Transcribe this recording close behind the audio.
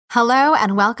Hello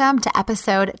and welcome to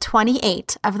episode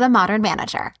 28 of The Modern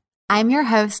Manager. I'm your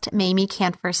host, Mamie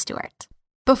Canfer Stewart.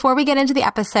 Before we get into the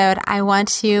episode, I want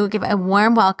to give a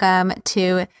warm welcome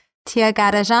to Tia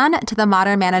Garajan to the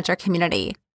Modern Manager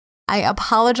community. I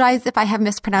apologize if I have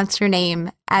mispronounced your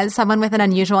name. As someone with an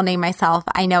unusual name myself,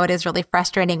 I know it is really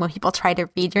frustrating when people try to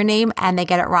read your name and they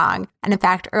get it wrong. And in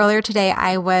fact, earlier today,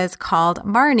 I was called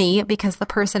Marnie because the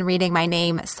person reading my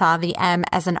name saw the M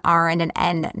as an R and an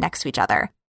N next to each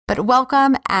other. But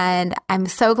welcome, and I'm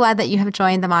so glad that you have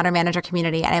joined the Modern Manager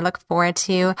community, and I look forward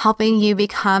to helping you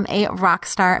become a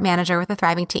rockstar manager with a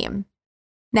thriving team.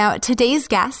 Now, today's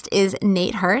guest is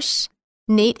Nate Hirsch.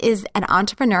 Nate is an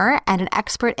entrepreneur and an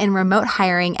expert in remote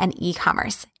hiring and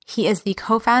e-commerce. He is the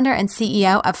co-founder and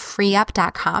CEO of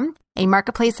freeup.com, a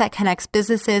marketplace that connects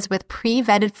businesses with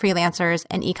pre-vetted freelancers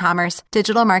in e-commerce,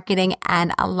 digital marketing,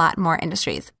 and a lot more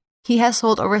industries. He has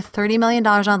sold over $30 million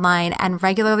online and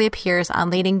regularly appears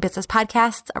on leading business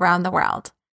podcasts around the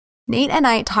world. Nate and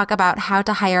I talk about how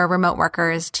to hire remote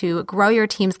workers to grow your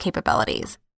team's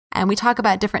capabilities. And we talk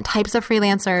about different types of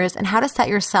freelancers and how to set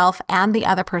yourself and the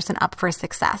other person up for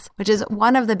success, which is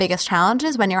one of the biggest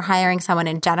challenges when you're hiring someone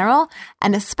in general,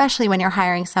 and especially when you're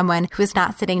hiring someone who is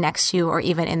not sitting next to you or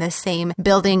even in the same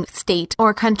building, state,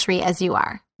 or country as you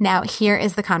are. Now, here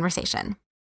is the conversation.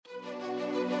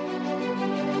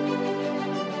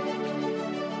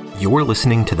 You're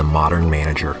listening to The Modern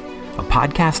Manager, a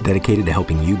podcast dedicated to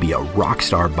helping you be a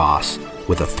rockstar boss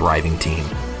with a thriving team.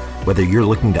 Whether you're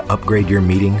looking to upgrade your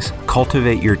meetings,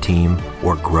 cultivate your team,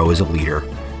 or grow as a leader,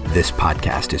 this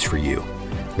podcast is for you.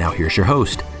 Now here's your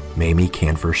host, Mamie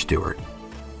Canfer Stewart.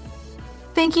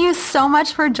 Thank you so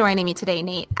much for joining me today,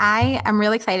 Nate. I am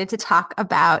really excited to talk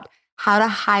about how to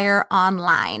hire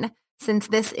online, since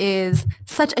this is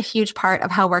such a huge part of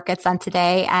how work gets done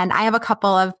today. And I have a couple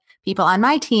of people on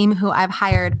my team who I've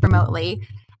hired remotely,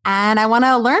 and I want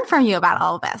to learn from you about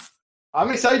all of this.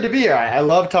 I'm excited to be here. I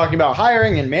love talking about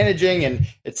hiring and managing, and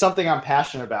it's something I'm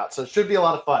passionate about. So it should be a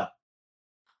lot of fun.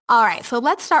 All right. So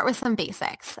let's start with some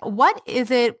basics. What is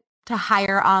it to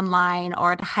hire online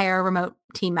or to hire remote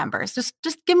team members? Just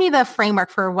give me the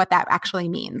framework for what that actually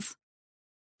means.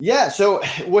 Yeah. So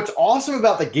what's awesome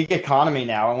about the gig economy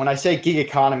now, and when I say gig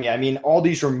economy, I mean all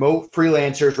these remote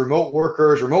freelancers, remote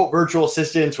workers, remote virtual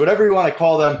assistants, whatever you want to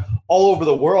call them, all over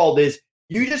the world, is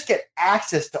you just get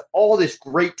access to all this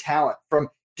great talent from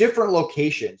different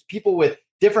locations, people with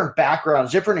different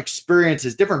backgrounds, different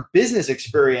experiences, different business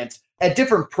experience at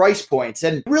different price points,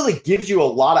 and really gives you a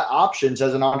lot of options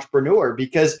as an entrepreneur.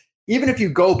 Because even if you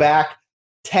go back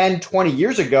 10, 20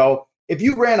 years ago, if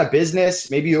you ran a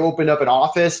business, maybe you opened up an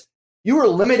office, you were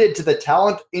limited to the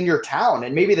talent in your town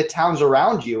and maybe the towns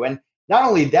around you. And not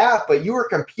only that, but you were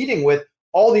competing with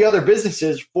all the other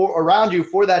businesses around you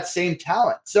for that same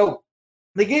talent. So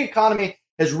the gig economy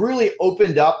has really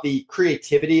opened up the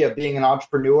creativity of being an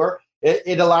entrepreneur.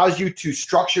 It allows you to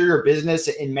structure your business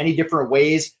in many different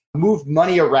ways, move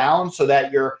money around so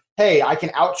that hey, I can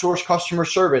outsource customer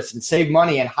service and save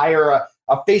money and hire a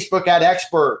Facebook ad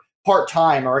expert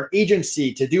part-time or an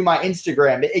agency to do my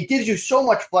Instagram. It gives you so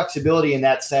much flexibility in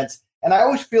that sense. And I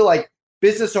always feel like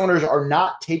business owners are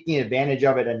not taking advantage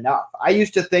of it enough. I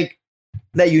used to think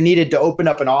that you needed to open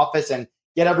up an office and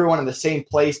get everyone in the same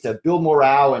place to build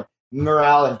morale and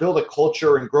build a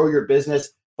culture and grow your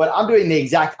business. But I'm doing the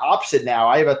exact opposite now.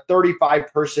 I have a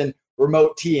 35-person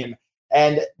remote team.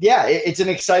 And yeah, it's an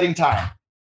exciting time.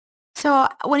 So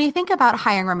when you think about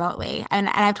hiring remotely, and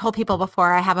I've told people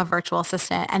before, I have a virtual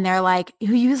assistant and they're like,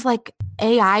 you use like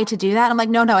AI to do that? I'm like,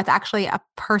 no, it's actually a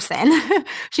person.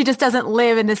 She just doesn't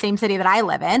live in the same city that I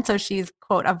live in. So she's,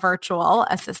 quote, a virtual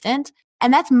assistant.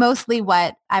 And that's mostly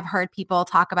what I've heard people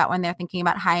talk about when they're thinking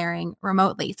about hiring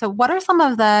remotely. So what are some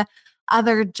of the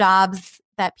other jobs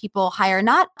that people hire,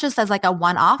 not just as like a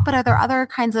one-off, but are there other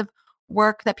kinds of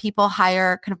work that people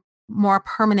hire kind of more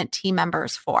permanent team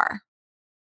members for?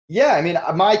 Yeah, I mean,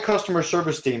 my customer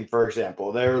service team, for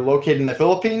example, they're located in the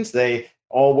Philippines. They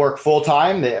all work full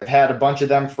time. They've had a bunch of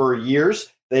them for years.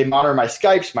 They monitor my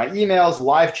Skypes, my emails,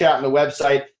 live chat on the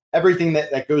website, everything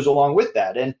that goes along with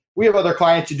that. And we have other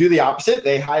clients who do the opposite.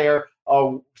 They hire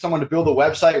someone to build a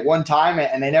website one time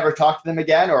and they never talk to them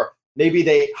again. Or maybe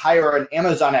they hire an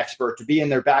Amazon expert to be in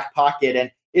their back pocket. And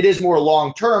it is more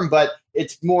long term, but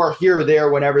it's more here or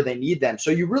there whenever they need them. So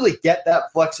you really get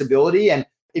that flexibility. And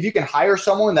if you can hire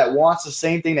someone that wants the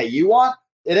same thing that you want,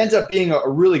 it ends up being a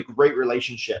really great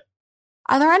relationship.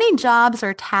 Are there any jobs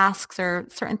or tasks or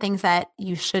certain things that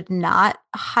you should not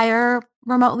hire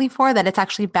remotely for, that it's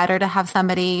actually better to have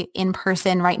somebody in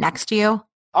person right next to you?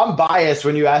 I'm biased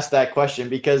when you ask that question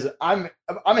because I'm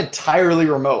entirely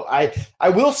remote. I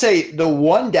will say the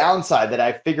one downside that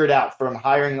I figured out from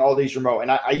hiring all these remote,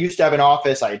 and I used to have an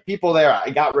office, I had people there, I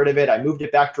got rid of it, I moved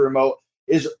it back to remote,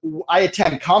 is I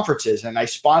attend conferences and I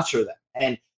sponsor them.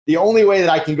 And the only way that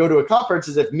I can go to a conference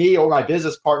is if me or my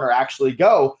business partner actually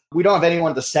go. We don't have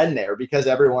anyone to send there because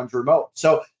everyone's remote.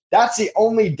 So that's the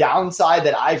only downside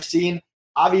that I've seen.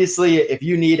 Obviously, if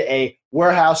you need a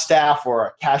warehouse staff or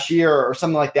a cashier or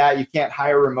something like that, you can't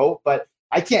hire remote. But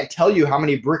I can't tell you how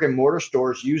many brick and mortar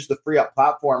stores use the FreeUp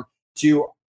platform to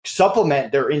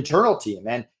supplement their internal team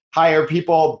and hire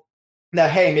people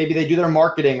that, hey, maybe they do their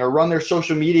marketing or run their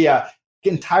social media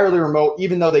entirely remote,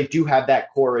 even though they do have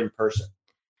that core in person.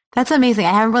 That's amazing.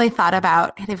 I haven't really thought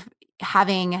about kind of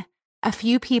having a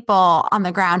few people on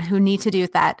the ground who need to do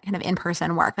that kind of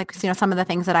in-person work. Like, you know, some of the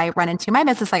things that I run into in my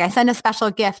business, like I send a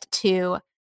special gift to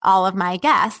all of my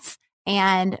guests.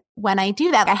 And when I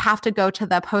do that, I have to go to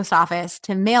the post office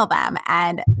to mail them.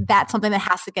 And that's something that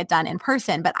has to get done in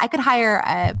person. But I could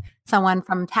hire someone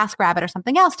from TaskRabbit or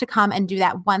something else to come and do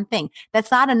that one thing.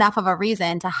 That's not enough of a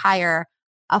reason to hire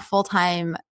a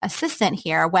full-time assistant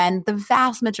here when the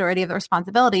vast majority of the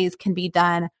responsibilities can be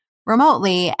done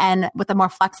remotely and with a more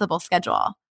flexible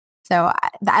schedule. So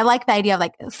I like the idea of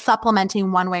like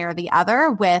supplementing one way or the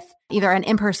other with either an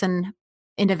in-person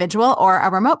individual or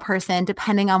a remote person,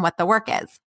 depending on what the work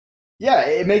is. Yeah,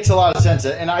 it makes a lot of sense.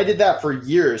 And I did that for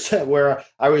years where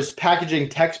I was packaging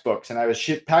textbooks and I was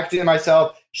packaging them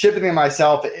myself, shipping them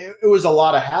myself. It was a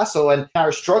lot of hassle. And I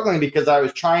was struggling because I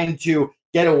was trying to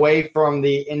get away from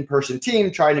the in-person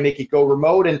team, trying to make it go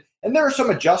remote. And there are some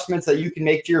adjustments that you can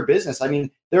make to your business. I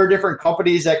mean, there are different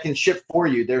companies that can ship for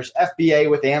you. There's FBA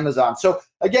with Amazon. So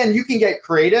again, you can get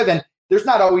creative and there's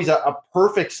not always a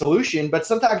perfect solution, but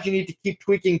sometimes you need to keep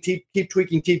tweaking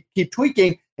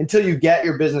until you get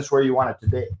your business where you want it to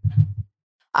be.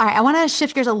 All right, I want to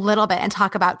shift gears a little bit and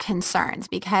talk about concerns,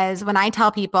 because when I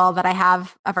tell people that I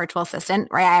have a virtual assistant,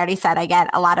 right, I already said I get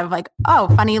a lot of like, oh,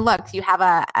 funny looks. You have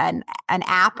an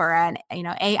app or an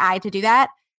AI to do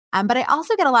that. But I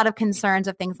also get a lot of concerns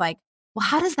of things like, well,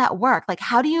 how does that work? Like,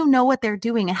 how do you know what they're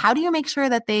doing? And how do you make sure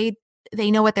that they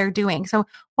know what they're doing? So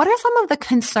what are some of the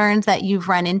concerns that you've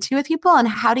run into with people, and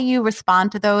how do you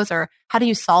respond to those, or how do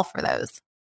you solve for those?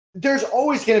 There's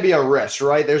always going to be a risk,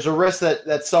 right? There's a risk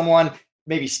that someone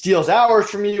maybe steals hours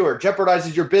from you or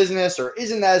jeopardizes your business or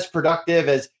isn't as productive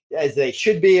as they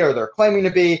should be or they're claiming to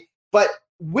be. But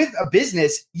with a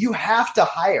business, you have to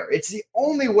hire. It's the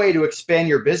only way to expand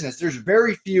your business. There's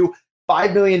very few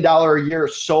 $5 million a year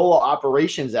solo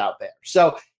operations out there.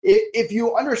 So if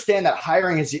you understand that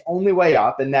hiring is the only way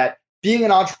up and that being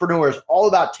an entrepreneur is all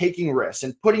about taking risks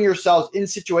and putting yourselves in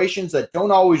situations that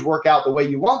don't always work out the way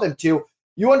you want them to,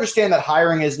 you understand that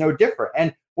hiring is no different.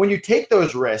 And when you take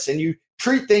those risks and you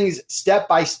treat things step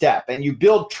by step and you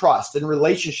build trust and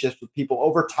relationships with people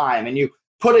over time and you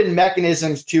put in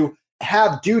mechanisms to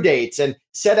have due dates and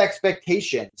set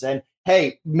expectations and,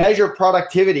 hey, measure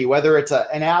productivity, whether it's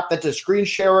an app that's a screen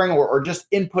sharing or just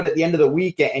input at the end of the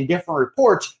week and different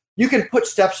reports, you can put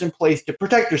steps in place to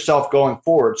protect yourself going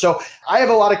forward. So I have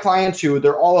a lot of clients who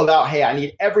they're all about, hey, I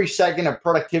need every second of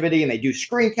productivity, and they do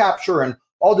screen capture and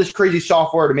all this crazy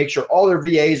software to make sure all their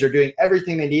VAs are doing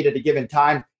everything they need at a given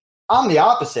time. I'm the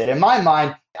opposite. In my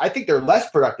mind, I think they're less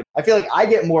productive. I feel like I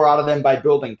get more out of them by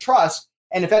building trust.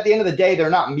 And if at the end of the day, they're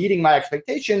not meeting my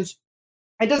expectations,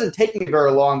 it doesn't take me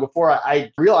very long before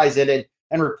I realize it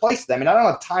and replace them. And I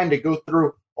don't have time to go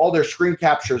through all their screen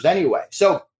captures anyway.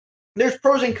 So there's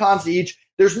pros and cons to each.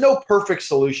 There's no perfect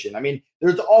solution. I mean,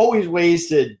 there's always ways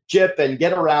to jip and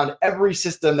get around every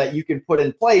system that you can put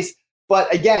in place.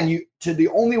 But again, the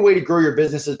only way to grow your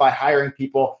business is by hiring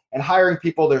people, and hiring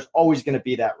people, there's always going to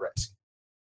be that risk.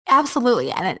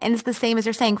 Absolutely. And it's the same as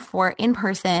you're saying for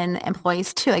in-person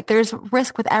employees too. Like, there's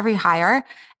risk with every hire,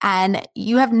 and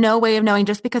you have no way of knowing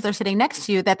just because they're sitting next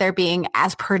to you that they're being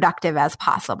as productive as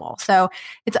possible. So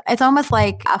it's almost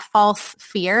like a false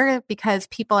fear, because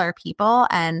people are people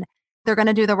and they're going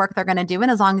to do the work they're going to do. And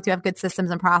as long as you have good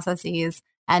systems and processes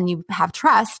and you have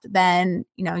trust, then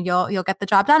you'll get the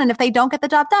job done. And if they don't get the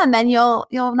job done, then you'll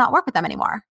not work with them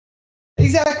anymore.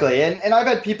 Exactly. And I've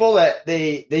had people that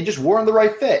they just weren't the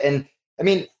right fit. And I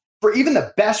mean, for even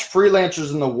the best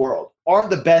freelancers in the world aren't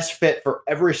the best fit for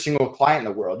every single client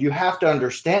in the world. You have to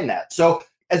understand that. So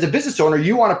as a business owner,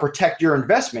 you want to protect your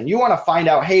investment. You want to find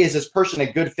out, hey, is this person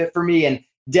a good fit for me in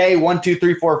day 1, 2,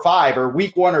 3, 4, 5, or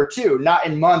week 1 or 2, not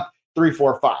in month 3,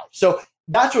 4, 5. So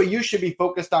that's what you should be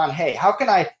focused on. Hey, how can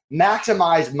I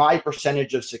maximize my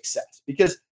percentage of success?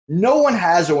 Because no one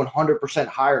has a 100%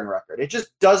 hiring record. It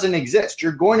just doesn't exist.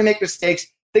 You're going to make mistakes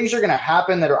things are going to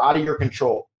happen that are out of your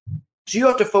control. So you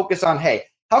have to focus on, hey,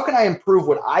 how can I improve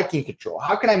what I can control?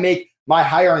 How can I make my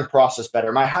hiring process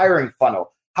better, my hiring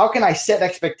funnel? How can I set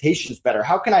expectations better?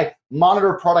 How can I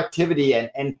monitor productivity? And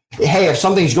hey, if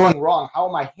something's going wrong, how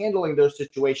am I handling those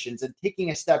situations and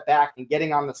taking a step back and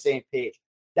getting on the same page?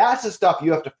 That's the stuff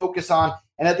you have to focus on.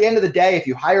 And at the end of the day, if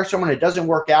you hire someone that doesn't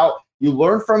work out, you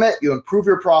learn from it, you improve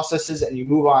your processes, and you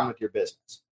move on with your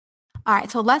business. All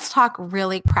right, so let's talk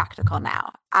really practical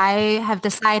now. I have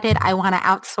decided I want to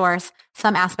outsource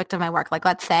some aspect of my work. Like,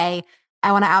 let's say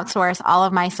I want to outsource all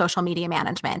of my social media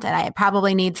management, and I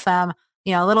probably need some,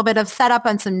 a little bit of setup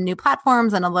on some new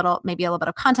platforms and maybe a little bit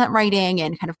of content writing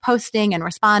and kind of posting and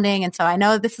responding. And so I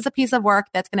know this is a piece of work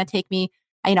that's going to take me,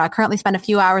 I currently spend a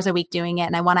few hours a week doing it,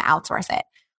 and I want to outsource it.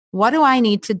 What do I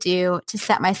need to do to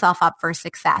set myself up for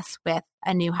success with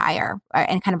a new hire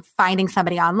and kind of finding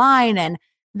somebody online and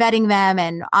vetting them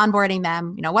and onboarding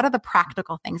them? What are the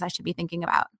practical things I should be thinking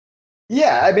about?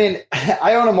 Yeah, I mean,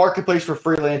 I own a marketplace for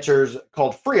freelancers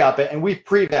called FreeUp, and we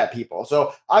pre-vet people.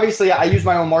 So obviously I use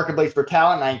my own marketplace for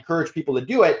talent, and I encourage people to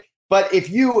do it. But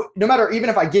even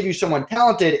if I give you someone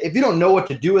talented, if you don't know what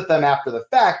to do with them after the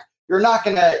fact, you're not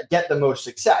going to get the most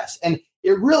success. And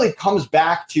it really comes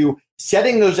back to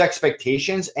setting those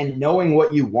expectations and knowing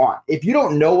what you want. If you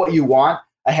don't know what you want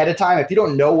ahead of time, if you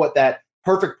don't know what that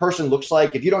perfect person looks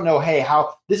like, if you don't know, hey,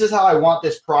 this is how I want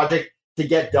this project to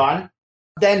get done,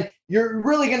 then you're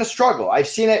really going to struggle. I've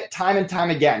seen it time and time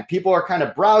again. People are kind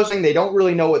of browsing. They don't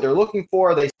really know what they're looking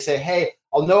for. They say, hey,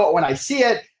 I'll know it when I see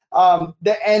it.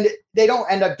 And they don't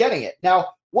end up getting it. Now,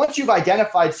 once you've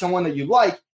identified someone that you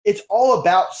like, it's all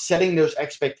about setting those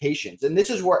expectations. And this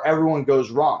is where everyone goes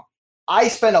wrong. I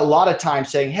spend a lot of time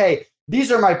saying, hey,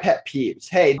 these are my pet peeves.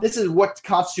 Hey, this is what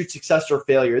constitutes success or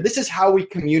failure. This is how we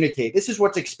communicate. This is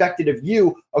what's expected of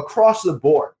you across the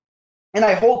board. And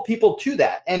I hold people to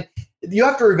that. And you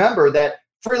have to remember that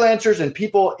freelancers and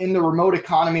people in the remote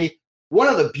economy, one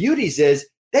of the beauties is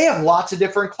they have lots of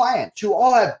different clients who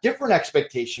all have different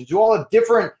expectations, who all have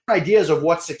different ideas of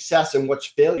what's success and what's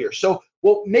failure. So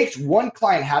what makes one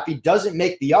client happy doesn't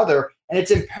make the other. And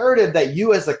it's imperative that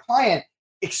you as the client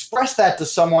express that to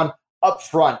someone up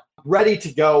front, ready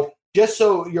to go, just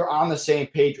so you're on the same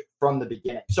page from the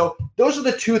beginning. So those are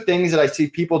the two things that I see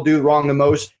people do wrong the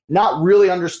most, not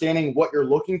really understanding what you're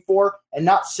looking for and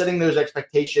not setting those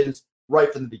expectations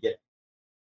right from the beginning.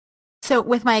 So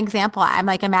with my example, I'm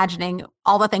like imagining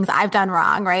all the things I've done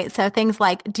wrong, right? So things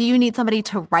like, do you need somebody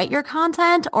to write your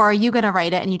content, or are you going to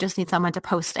write it and you just need someone to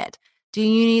post it? Do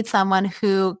you need someone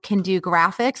who can do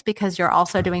graphics because you're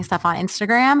also doing stuff on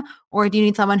Instagram? Or do you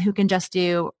need someone who can just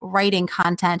do writing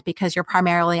content because you're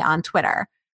primarily on Twitter,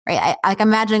 right? I'm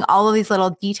imagining all of these little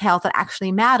details that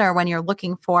actually matter when you're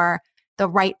looking for the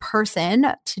right person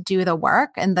to do the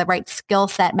work and the right skill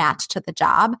set match to the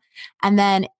job. And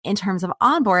then in terms of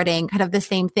onboarding, kind of the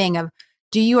same thing of,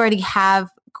 do you already have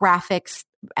graphics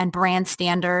and brand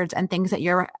standards and things that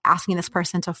you're asking this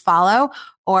person to follow?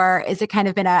 Or is it kind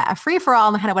of been a free-for-all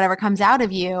and kind of whatever comes out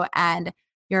of you, and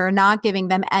you're not giving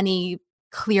them any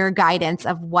clear guidance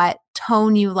of what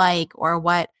tone you like or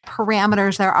what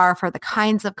parameters there are for the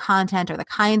kinds of content or the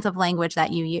kinds of language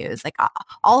that you use? Like,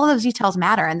 all of those details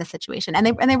matter in this situation. And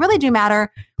they really do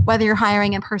matter whether you're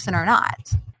hiring in person or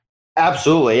not.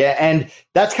 Absolutely. And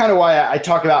that's kind of why I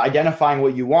talk about identifying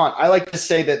what you want. I like to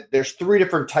say that there's three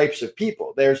different types of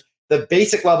people. There's the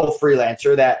basic level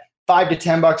freelancer, that $5 to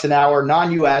 $10 an hour,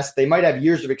 non-US. They might have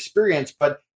years of experience,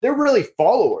 but they're really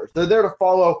followers. They're there to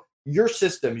follow your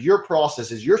systems, your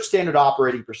processes, your standard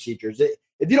operating procedures.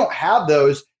 If you don't have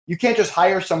those, you can't just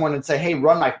hire someone and say, hey,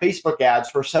 run my Facebook ads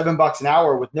for $7 an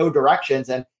hour with no directions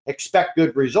and expect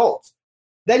good results.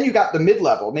 Then you got the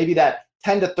mid-level, maybe that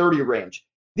 10 to 30 range.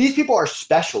 These people are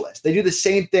specialists. They do the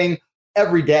same thing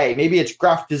every day. Maybe it's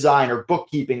graphic design or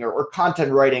bookkeeping or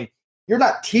content writing. You're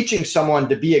not teaching someone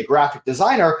to be a graphic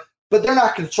designer, but they're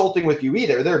not consulting with you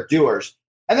either. They're doers.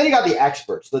 And then you got the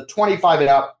experts, the 25 and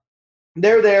up.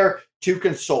 They're there to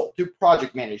consult, to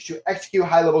project manage, to execute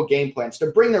high-level game plans, to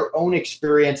bring their own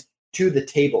experience to the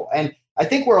table. And I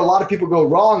think where a lot of people go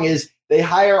wrong is they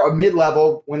hire a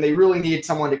mid-level when they really need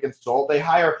someone to consult. They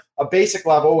hire a basic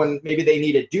level when maybe they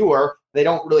need a doer. They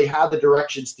don't really have the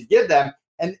directions to give them.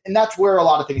 And that's where a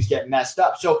lot of things get messed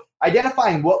up. So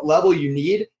identifying what level you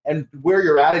need and where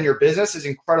you're at in your business is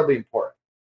incredibly important.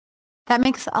 That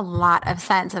makes a lot of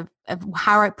sense of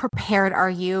how prepared are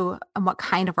you and what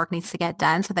kind of work needs to get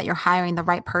done so that you're hiring the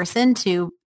right person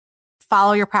to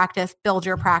follow your practice, build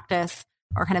your practice,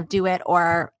 or kind of do it,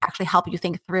 or actually help you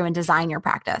think through and design your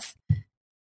practice.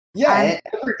 Yeah,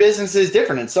 every business is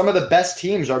different. And some of the best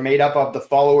teams are made up of the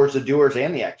followers, the doers,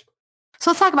 and the experts. So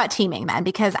let's talk about teaming then,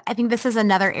 because I think this is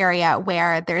another area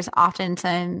where there's often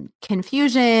some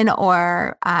confusion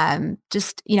or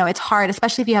just, it's hard,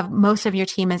 especially if you have most of your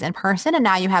team is in person and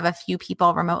now you have a few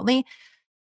people remotely.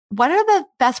 What are the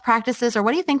best practices, or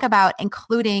what do you think about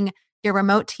including your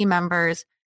remote team members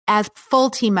as full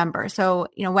team members? So,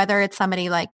 whether it's somebody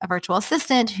like a virtual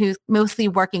assistant who's mostly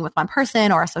working with one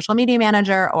person, or a social media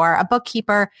manager, or a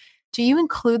bookkeeper, do you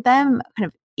include them kind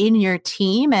of in your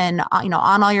team and,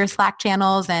 on all your Slack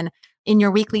channels and in your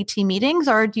weekly team meetings?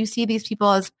 Or do you see these people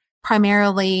as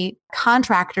primarily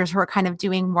contractors who are kind of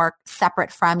doing work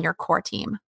separate from your core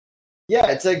team? Yeah,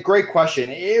 it's a great question.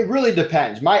 It really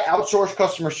depends. My outsourced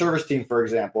customer service team, for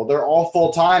example, they're all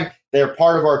full-time. They're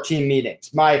part of our team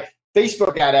meetings. My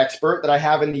Facebook ad expert that I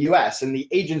have in the US and the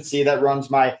agency that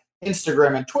runs my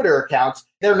Instagram and Twitter accounts,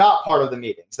 they're not part of the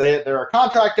meetings. They're a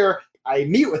contractor. I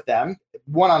meet with them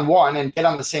one-on-one and get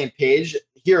on the same page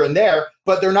here and there,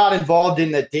 but they're not involved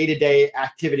in the day-to-day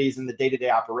activities and the day-to-day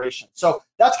operations. So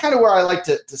that's kind of where I like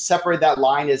to separate that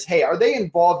line is, hey, are they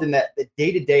involved in the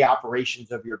day-to-day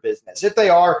operations of your business? If they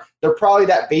are, they're probably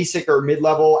that basic or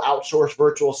mid-level outsourced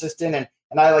virtual assistant, and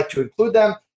I like to include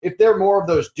them. If they're more of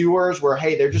those doers where,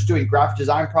 hey, they're just doing graphic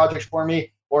design projects for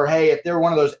me, or hey, if they're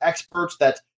one of those experts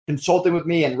that's consulting with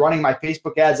me and running my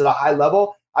Facebook ads at a high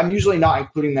level, I'm usually not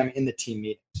including them in the team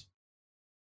meetings.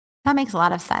 That makes a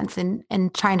lot of sense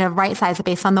in trying to right size it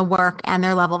based on the work and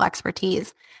their level of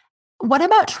expertise. What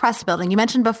about trust building? You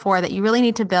mentioned before that you really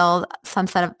need to build some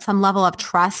level of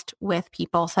trust with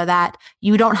people so that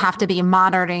you don't have to be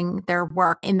monitoring their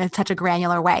work in such a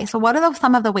granular way. So what are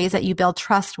some of the ways that you build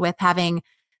trust with having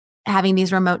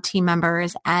these remote team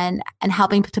members and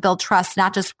helping to build trust,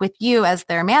 not just with you as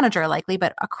their manager likely,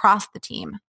 but across the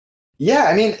team? Yeah,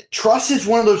 I mean, trust is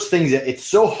one of those things that it's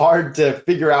so hard to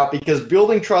figure out because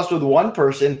building trust with one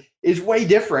person is way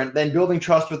different than building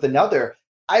trust with another.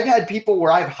 I've had people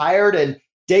where I've hired and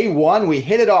day one, we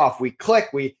hit it off, we click,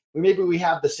 we maybe we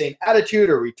have the same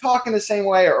attitude or we talk in the same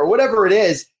way or whatever it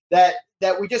is that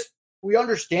we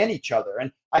understand each other.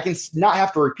 And I can not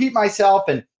have to repeat myself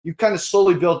and you kind of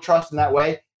slowly build trust in that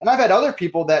way. And I've had other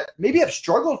people that maybe have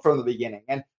struggled from the beginning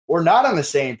and we're not on the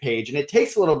same page. And it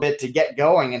takes a little bit to get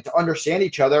going and to understand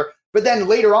each other. But then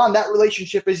later on, that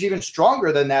relationship is even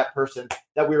stronger than that person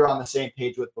that we were on the same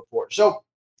page with before. So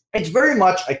it's very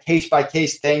much a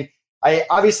case-by-case thing. I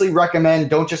obviously recommend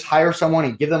don't just hire someone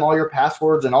and give them all your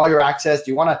passwords and all your access.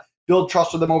 You want to build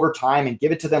trust with them over time and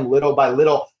give it to them little by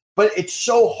little. But it's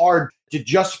so hard to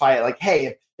justify it. Like,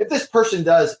 hey, if this person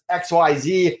does X, Y,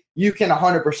 Z, you can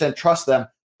 100% trust them.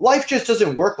 Life just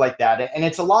doesn't work like that. And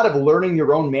it's a lot of learning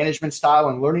your own management style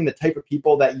and learning the type of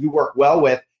people that you work well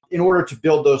with in order to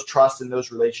build those trusts and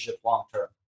those relationships long term.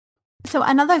 So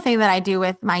another thing that I do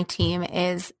with my team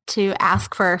is to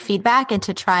ask for feedback and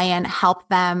to try and help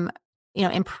them,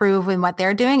 improve in what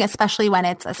they're doing, especially when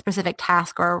it's a specific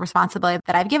task or responsibility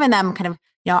that I've given them, kind of,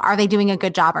 are they doing a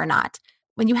good job or not?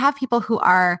 When you have people who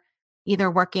are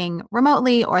either working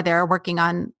remotely or they're working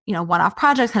on, one-off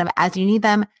projects kind of as you need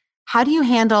them, how do you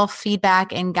handle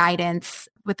feedback and guidance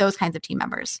with those kinds of team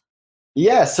members?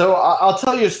 Yeah, so I'll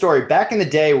tell you a story. Back in the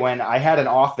day when I had an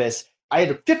office, I had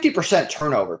a 50%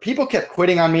 turnover. People kept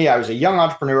quitting on me. I was a young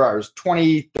entrepreneur. I was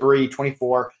 23,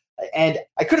 24, and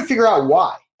I couldn't figure out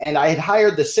why. And I had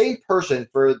hired the same person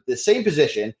for the same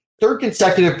position, third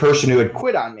consecutive person who had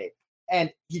quit on me.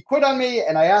 And he quit on me,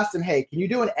 and I asked him, hey, can you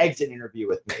do an exit interview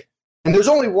with me? And there's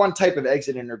only one type of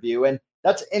exit interview, and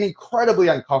that's an incredibly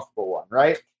uncomfortable one,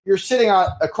 right? You're sitting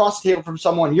across the table from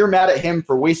someone, you're mad at him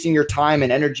for wasting your time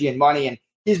and energy and money, and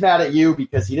he's mad at you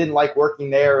because he didn't like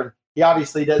working there, and he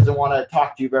obviously doesn't want to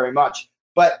talk to you very much.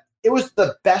 But it was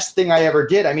the best thing I ever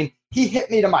did. I mean, he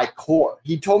hit me to my core.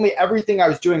 He told me everything I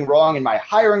was doing wrong in my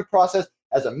hiring process,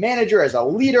 as a manager, as a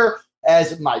leader,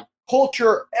 as my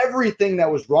culture, everything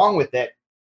that was wrong with it.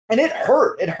 And it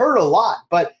hurt. It hurt a lot.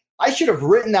 But I should have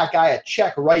written that guy a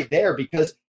check right there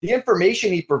because the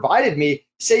information he provided me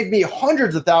saved me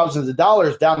hundreds of thousands of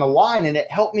dollars down the line, and it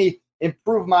helped me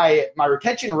improve my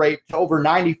retention rate to over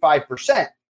 95%.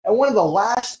 And one of the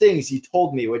last things he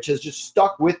told me, which has just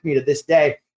stuck with me to this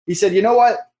day, he said, you know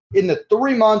what? In the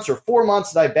 3 months or 4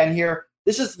 months that I've been here,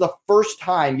 this is the first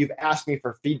time you've asked me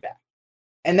for feedback.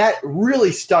 And that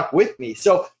really stuck with me.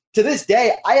 So to this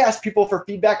day, I ask people for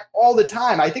feedback all the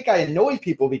time. I think I annoy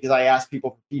people because I ask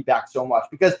people for feedback so much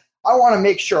because I want to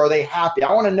make sure, are they happy?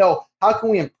 I want to know, how can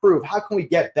we improve? How can we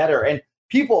get better? And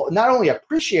people not only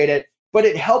appreciate it, but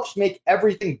it helps make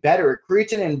everything better. It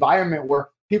creates an environment where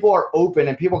people are open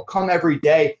and people come every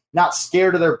day, not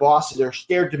scared of their bosses or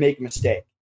scared to make a mistake.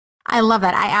 I love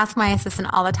that. I ask my assistant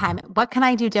all the time, what can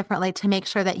I do differently to make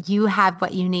sure that you have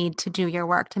what you need to do your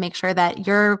work, to make sure that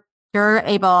you're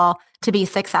able to be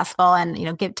successful and,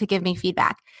 give me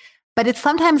feedback. But it's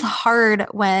sometimes hard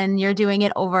when you're doing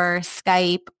it over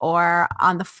Skype or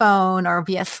on the phone or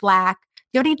via Slack.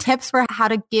 Do you have any tips for how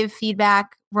to give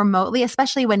feedback remotely,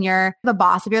 especially when you're the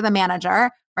boss, if you're the manager,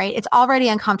 right? It's already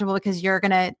uncomfortable because you're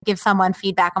going to give someone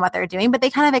feedback on what they're doing, but they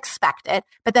kind of expect it.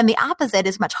 But then the opposite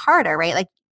is much harder, right? Like,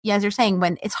 yeah, as you're saying,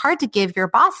 when it's hard to give your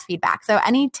boss feedback. So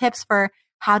any tips for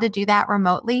how to do that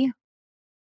remotely?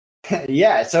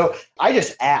 Yeah, so I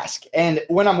just ask. And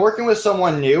when I'm working with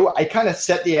someone new, I kind of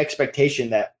set the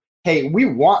expectation that, hey, we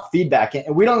want feedback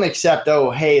and we don't accept, oh,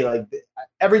 hey, like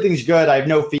everything's good, I have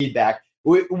no feedback.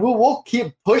 We'll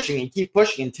keep pushing and keep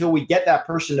pushing until we get that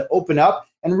person to open up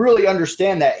and really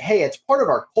understand that, hey, it's part of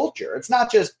our culture. It's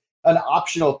not just an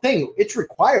optional thing, it's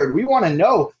required. We want to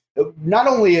know not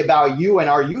only about you and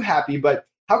are you happy, but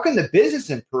how can the business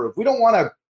improve? We don't want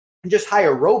to just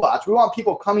hire robots. We want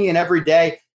people coming in every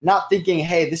day, not thinking,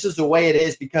 hey, this is the way it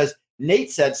is because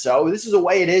Nate said so. This is the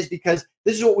way it is because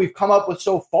this is what we've come up with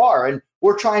so far, and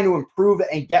we're trying to improve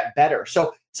and get better.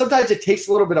 So sometimes it takes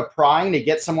a little bit of prying to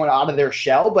get someone out of their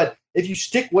shell, but if you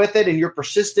stick with it and you're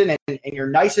persistent and you're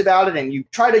nice about it and you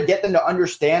try to get them to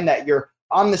understand that you're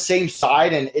on the same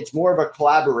side and it's more of a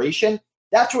collaboration,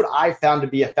 that's what I found to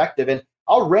be effective. And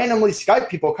I'll randomly Skype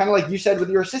people, kind of like you said with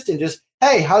your assistant, just,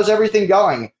 hey, how's everything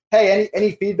going? Hey,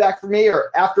 any feedback for me?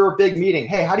 Or after a big meeting,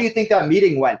 hey, how do you think that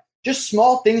meeting went? Just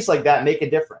small things like that make a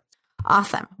difference.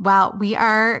 Awesome. Well, we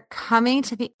are coming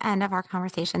to the end of our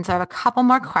conversation. So I have a couple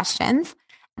more questions.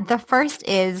 The first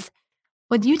is,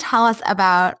 would you tell us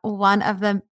about one of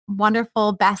the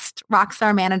wonderful best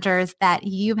rockstar managers that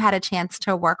you've had a chance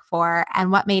to work for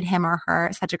and what made him or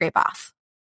her such a great boss?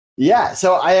 Yeah,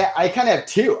 so I kind of have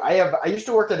two. I used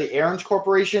to work at the Aaron's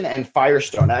Corporation and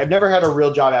Firestone. I've never had a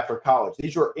real job after college.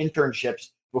 These were internships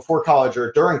before college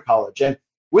or during college. And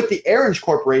with the Aaron's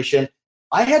Corporation,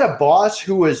 I had a boss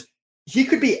he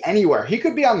could be anywhere. He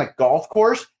could be on the golf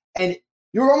course and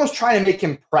you were almost trying to make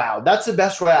him proud. That's the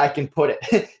best way I can put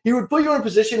it. He would put you in a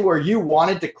position where you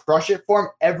wanted to crush it for him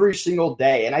every single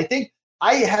day. And I think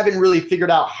I haven't really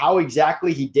figured out how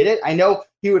exactly he did it. I know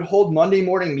he would hold Monday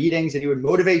morning meetings and he would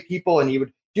motivate people and he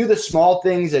would do the small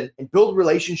things and build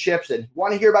relationships and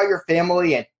want to hear about your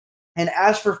family and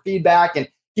ask for feedback. And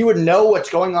he would know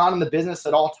what's going on in the business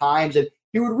at all times. And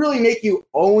he would really make you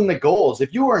own the goals.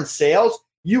 If you were in sales,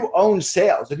 you own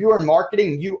sales. If you were in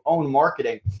marketing, you own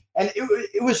marketing. And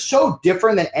it was so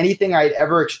different than anything I'd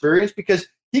ever experienced because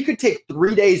he could take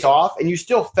 3 days off and you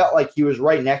still felt like he was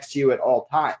right next to you at all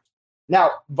times.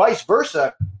 Now, vice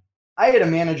versa, I had a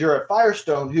manager at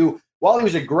Firestone who, while he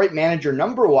was a great manager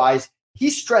number-wise, he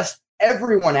stressed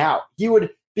everyone out. He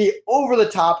would be over the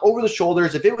top, over the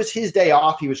shoulders. If it was his day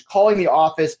off, he was calling the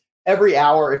office every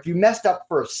hour. If you messed up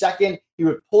for a second, he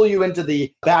would pull you into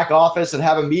the back office and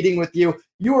have a meeting with you.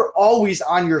 You were always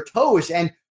on your toes.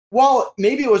 And while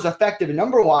maybe it was effective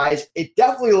number-wise, it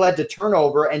definitely led to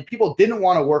turnover and people didn't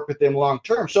want to work with him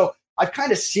long-term. So I've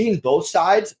kind of seen both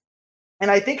sides. And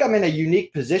I think I'm in a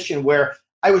unique position where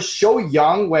I was so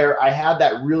young, where I had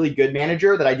that really good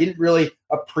manager that I didn't really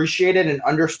appreciate it and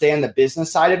understand the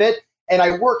business side of it. And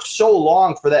I worked so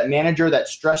long for that manager that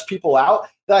stressed people out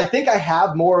that I think I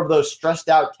have more of those stressed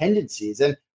out tendencies.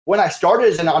 And when I started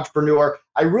as an entrepreneur,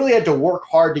 I really had to work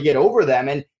hard to get over them.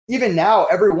 And even now,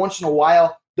 every once in a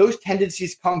while, those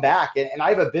tendencies come back. And I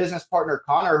have a business partner,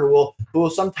 Connor, who will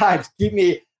sometimes keep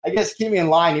me in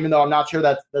line, even though I'm not sure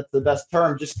that's the best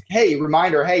term. Just, hey,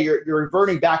 reminder, hey, you're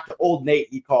reverting back to old Nate,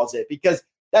 he calls it, because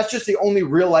that's just the only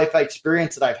real life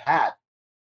experience that I've had.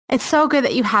 It's so good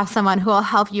that you have someone who will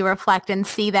help you reflect and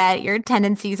see that your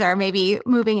tendencies are maybe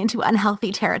moving into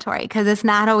unhealthy territory, because it's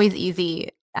not always easy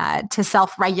to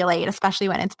self-regulate, especially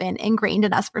when it's been ingrained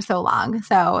in us for so long.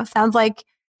 So sounds like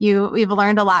we've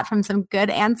learned a lot from some good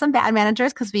and some bad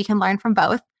managers, because we can learn from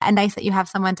both. And nice that you have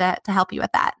someone to help you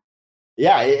with that.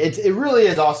 Yeah, it really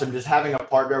is awesome just having a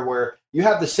partner where you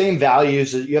have the same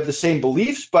values, you have the same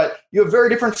beliefs, but you have very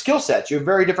different skill sets. You have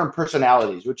very different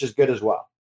personalities, which is good as well.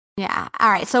 Yeah. All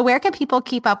right. So where can people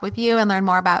keep up with you and learn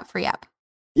more about FreeUp?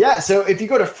 Yeah. So if you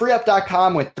go to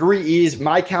freeup.com with 3 E's,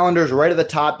 my calendar is right at the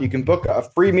top. You can book a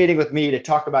free meeting with me to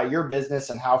talk about your business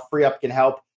and how FreeUp can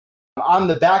help. On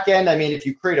the back end, I mean, if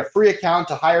you create a free account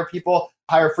to hire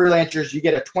freelancers, you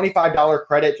get a $25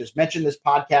 credit. Just mention this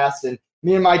podcast and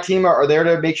me and my team are there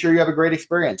to make sure you have a great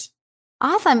experience.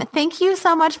 Awesome. Thank you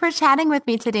so much for chatting with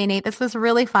me today, Nate. This was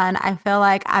really fun. I feel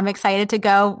like I'm excited to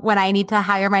go when I need to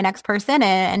hire my next person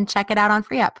and check it out on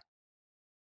FreeUp.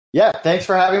 Yeah, thanks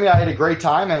for having me. I had a great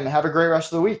time and have a great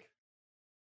rest of the week.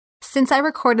 Since I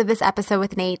recorded this episode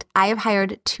with Nate, I have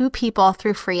hired 2 people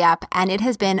through FreeUp, and it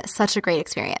has been such a great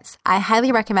experience. I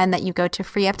highly recommend that you go to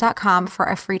freeup.com for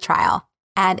a free trial.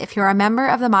 And if you're a member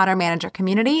of the Modern Manager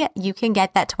community, you can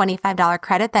get that $25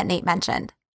 credit that Nate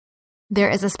mentioned.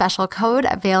 There is a special code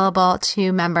available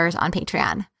to members on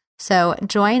Patreon. So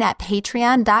join at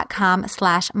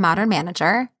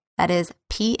patreon.com/modernmanager. That is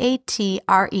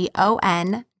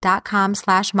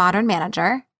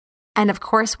patreon.com/modernmanager. And of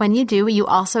course, when you do, you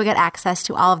also get access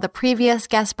to all of the previous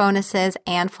guest bonuses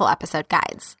and full episode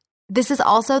guides. This is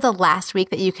also the last week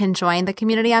that you can join the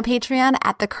community on Patreon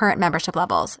at the current membership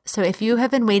levels. So if you have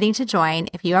been waiting to join,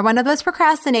 if you are one of those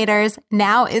procrastinators,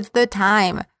 now is the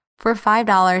time. For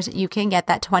 $5, you can get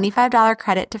that $25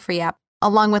 credit to FreeUp,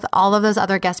 along with all of those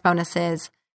other guest bonuses.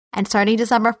 And starting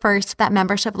December 1st, that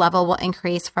membership level will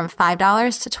increase from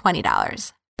 $5 to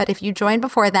 $20. But if you join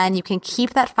before then, you can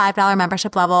keep that $5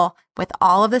 membership level with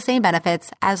all of the same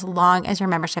benefits as long as your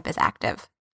membership is active.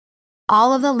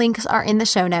 All of the links are in the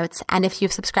show notes, and if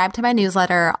you've subscribed to my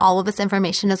newsletter, all of this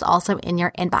information is also in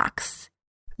your inbox.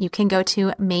 You can go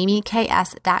to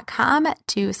mamieks.com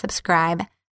to subscribe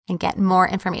and get more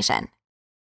information.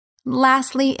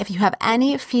 Lastly, if you have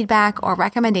any feedback or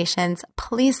recommendations,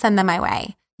 please send them my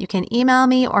way. You can email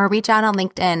me or reach out on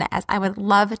LinkedIn, as I would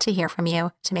love to hear from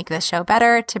you to make this show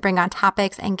better, to bring on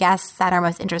topics and guests that are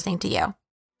most interesting to you.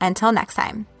 Until next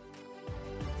time.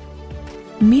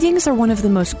 Meetings are one of the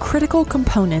most critical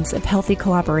components of healthy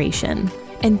collaboration,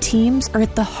 and teams are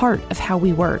at the heart of how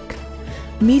we work.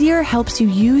 Meteor helps you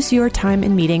use your time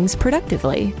in meetings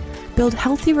productively, build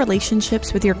healthy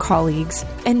relationships with your colleagues,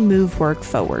 and move work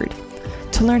forward.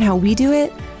 To learn how we do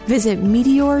it, visit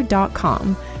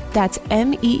meteor.com. That's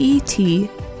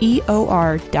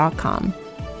meeteor.com.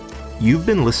 You've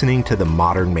been listening to The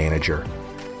Modern Manager.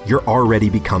 You're already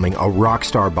becoming a rock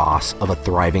star boss of a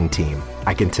thriving team,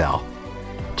 I can tell.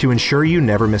 To ensure you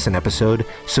never miss an episode,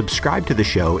 subscribe to the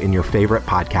show in your favorite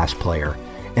podcast player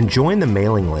and join the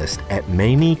mailing list at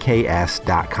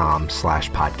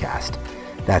mamieks.com/podcast.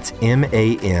 That's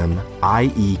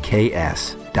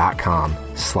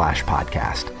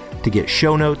MAMIEKS.com/podcast to get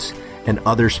show notes and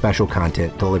other special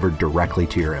content delivered directly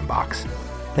to your inbox.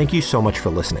 Thank you so much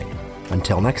for listening.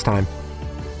 Until next time.